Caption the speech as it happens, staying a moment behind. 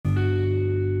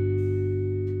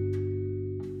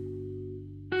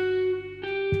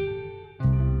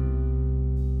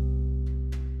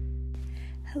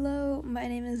my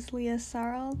name is Leah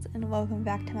Sarald, and welcome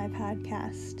back to my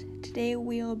podcast. Today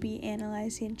we will be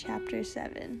analyzing Chapter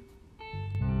 7.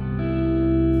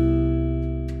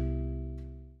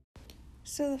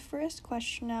 So the first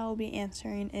question I will be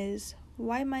answering is,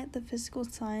 why might the physical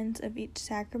signs of each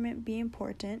sacrament be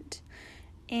important,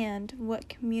 and what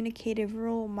communicative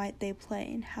role might they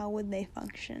play, and how would they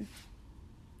function?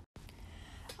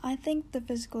 I think the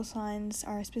physical signs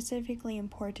are specifically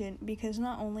important because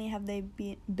not only have they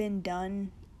been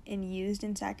done and used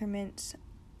in sacraments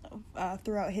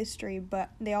throughout history, but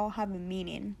they all have a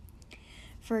meaning.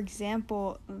 For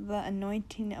example, the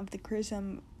anointing of the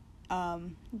chrism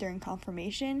during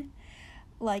confirmation,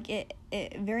 it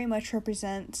very much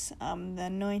represents the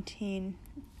anointing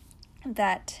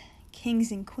that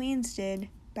kings and queens did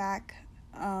back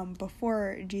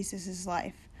before Jesus'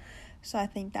 life. So I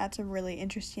think that's a really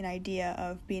interesting idea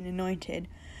of being anointed,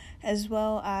 as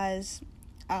well as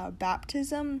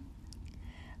baptism.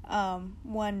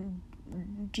 When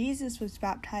Jesus was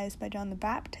baptized by John the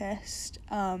Baptist,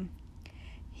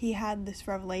 he had this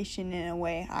revelation in a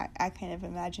way. I kind of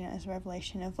imagine it as a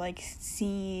revelation of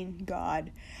seeing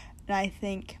God. And I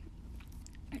think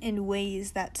in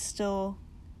ways that still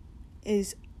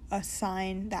is a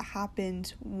sign that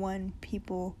happens when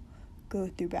people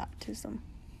go through baptism.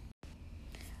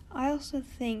 I also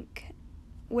think,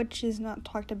 which is not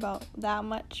talked about that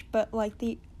much, but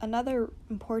another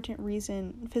important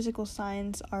reason physical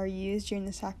signs are used during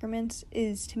the sacraments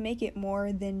is to make it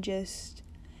more than just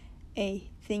a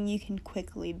thing you can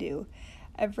quickly do.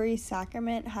 Every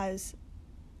sacrament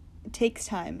takes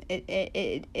time.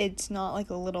 It's not like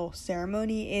a little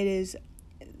ceremony.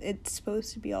 It's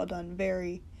supposed to be all done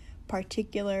very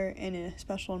particular and in a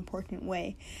special important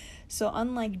way. So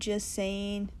unlike just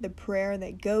saying the prayer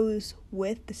that goes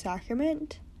with the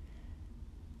sacrament,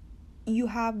 you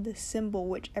have the symbol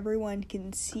which everyone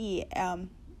can see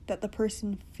that the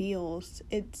person feels.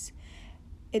 It's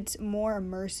more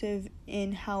immersive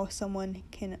in how someone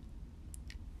can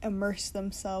immerse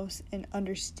themselves and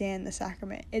understand the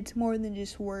sacrament. It's more than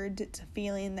just words, it's a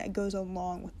feeling that goes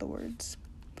along with the words.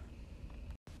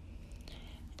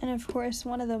 And of course,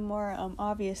 one of the more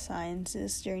obvious signs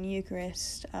is during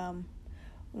Eucharist,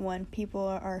 when people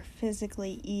are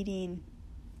physically eating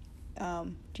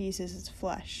Jesus'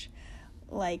 flesh.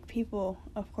 People,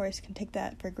 of course, can take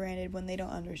that for granted when they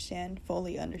don't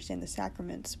fully understand the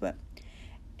sacraments, but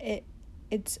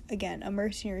it's again,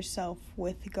 immersing yourself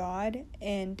with God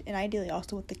and ideally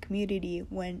also with the community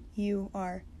when you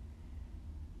are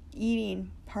eating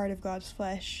part of God's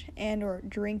flesh and or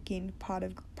drinking part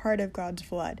of God's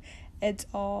blood. It's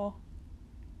all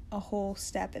a whole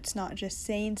step. It's not just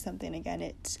saying something again,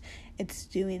 it's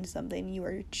doing something. You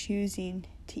are choosing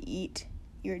to eat,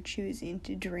 you're choosing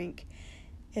to drink.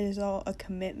 It is all a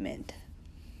commitment.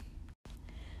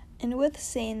 And with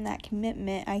saying that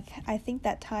commitment, I think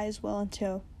that ties well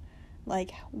into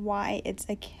why it's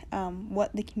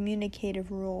what the communicative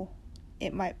role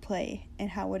it might play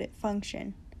and how would it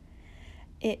function.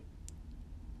 It,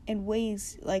 in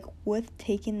ways, with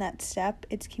taking that step,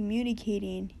 it's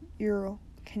communicating your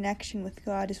connection with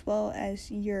God as well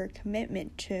as your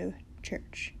commitment to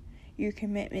church, your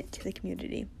commitment to the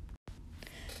community.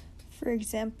 For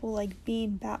example,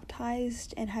 being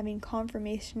baptized and having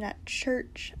confirmation at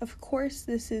church. Of course,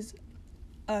 this is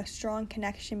a strong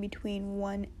connection between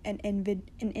an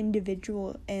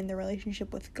individual and the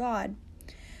relationship with God,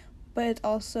 but it's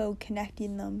also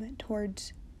connecting them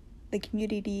towards the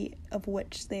community of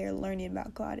which they are learning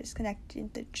about God. Is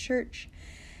connected to the church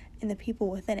and the people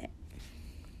within it.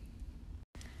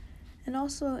 And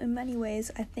also, in many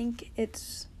ways, I think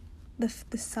it's the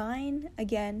sign,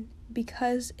 again,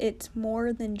 because it's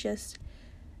more than just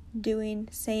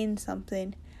saying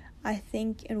something. I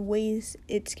think in ways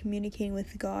it's communicating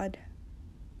with God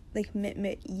the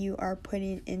commitment you are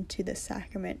putting into the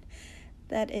sacrament.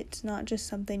 That it's not just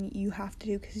something you have to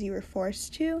do because you were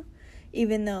forced to,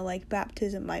 even though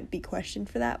baptism might be questioned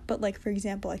for that. But for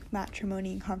example,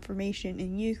 matrimony and confirmation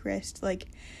and Eucharist,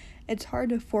 it's hard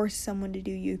to force someone to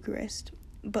do Eucharist.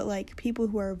 But people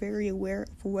who are very aware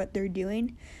of what they're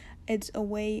doing, it's a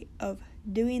way of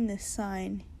doing this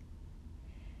sign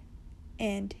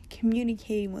and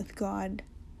communicating with God,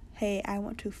 hey, I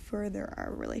want to further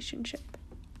our relationship.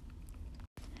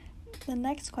 The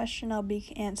next question I'll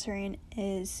be answering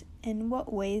is, in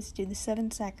what ways do the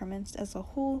 7 sacraments as a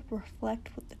whole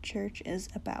reflect what the church is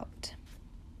about?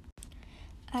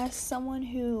 As someone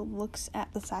who looks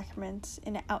at the sacraments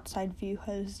in an outside view,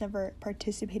 has never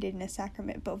participated in a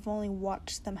sacrament but have only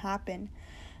watched them happen,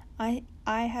 I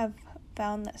have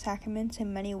found that sacraments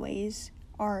in many ways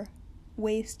are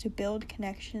ways to build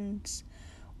connections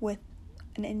with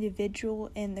an individual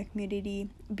in the community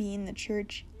being the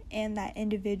church, and that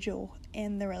individual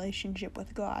in the relationship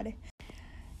with God.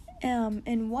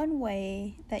 And one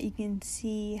way that you can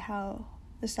see how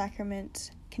the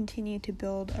sacraments continue to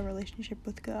build a relationship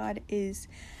with God is,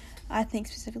 I think,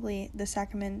 specifically the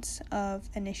sacraments of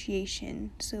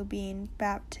initiation, so being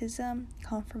baptism,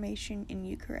 confirmation, and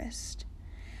Eucharist.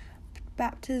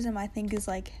 Baptism, I think, is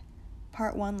like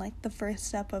part one, like the first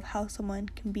step of how someone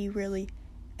can be really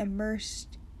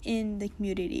immersed in the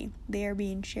community. They are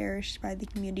being cherished by the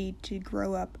community to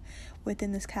grow up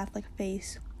within this Catholic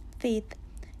faith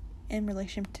in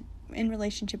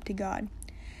relationship to God.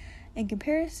 In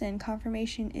comparison,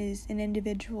 confirmation is an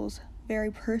individual's very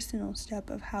personal step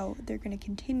of how they're going to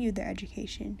continue their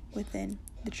education within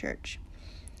the church.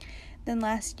 Then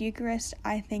last, Eucharist,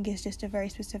 I think, is just a very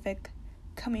specific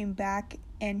coming back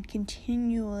and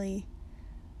continually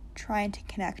trying to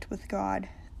connect with God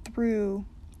through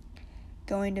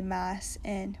going to Mass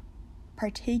and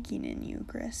partaking in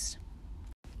Eucharist.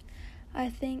 I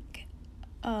think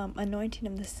anointing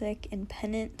of the sick and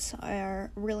penance are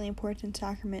really important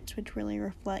sacraments which really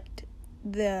reflect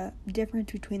the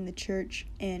difference between the church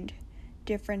and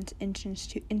different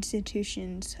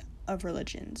institutions of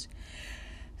religions.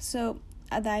 So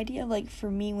the idea, like, for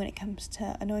me, when it comes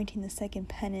to anointing the sick and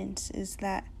penance, is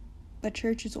that the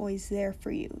church is always there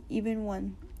for you, even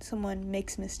when someone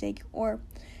makes a mistake, or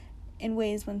in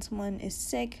ways when someone is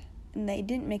sick and they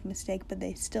didn't make a mistake but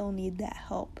they still need that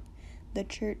help. The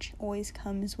church always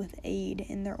comes with aid,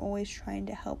 and they're always trying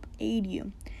to help aid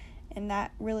you. And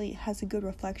that really has a good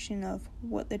reflection of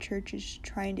what the church is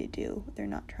trying to do. They're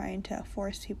not trying to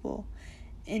force people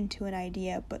into an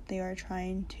idea, but they are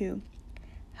trying to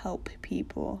help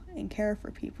people and care for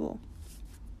people.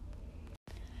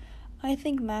 I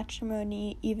think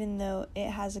matrimony, even though it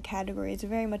has a category, it's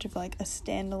very much of like a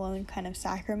standalone kind of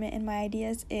sacrament in my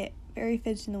ideas. It very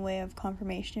fits in the way of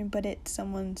confirmation, but it's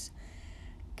someone's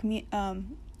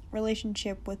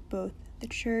relationship with both the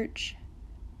church,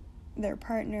 their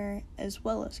partner, as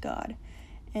well as God.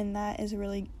 And that is a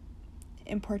really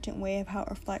important way of how it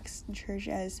reflects the church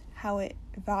as how it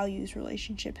values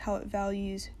relationships, how it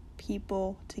values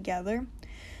people together.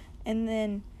 And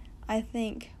then I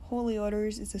think Holy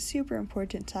Orders is a super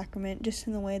important sacrament, just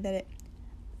in the way that it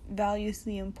values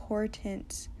the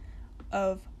importance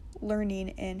of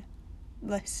learning and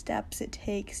the steps it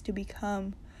takes to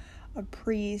become a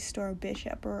priest or a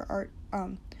bishop or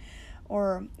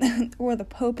the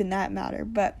Pope in that matter.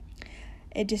 But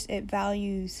it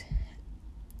values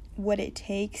what it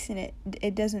takes, and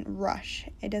it doesn't rush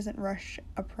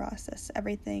a process.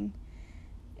 Everything,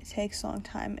 it takes a long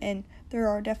time, and there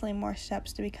are definitely more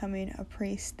steps to becoming a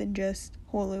priest than just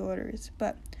Holy Orders.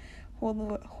 But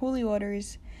Holy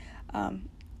Orders, the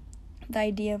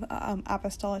idea of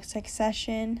apostolic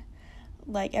succession,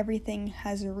 like, everything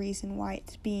has a reason why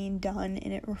it's being done,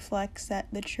 and it reflects that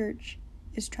the church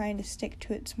is trying to stick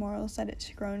to its morals that it's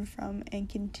grown from and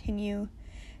continue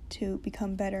to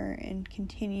become better and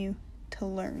continue to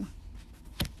learn.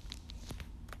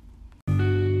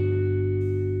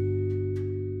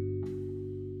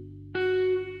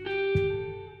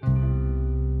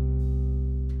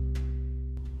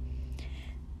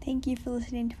 Thank you for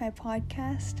listening to my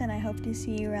podcast, and I hope to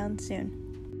see you around soon.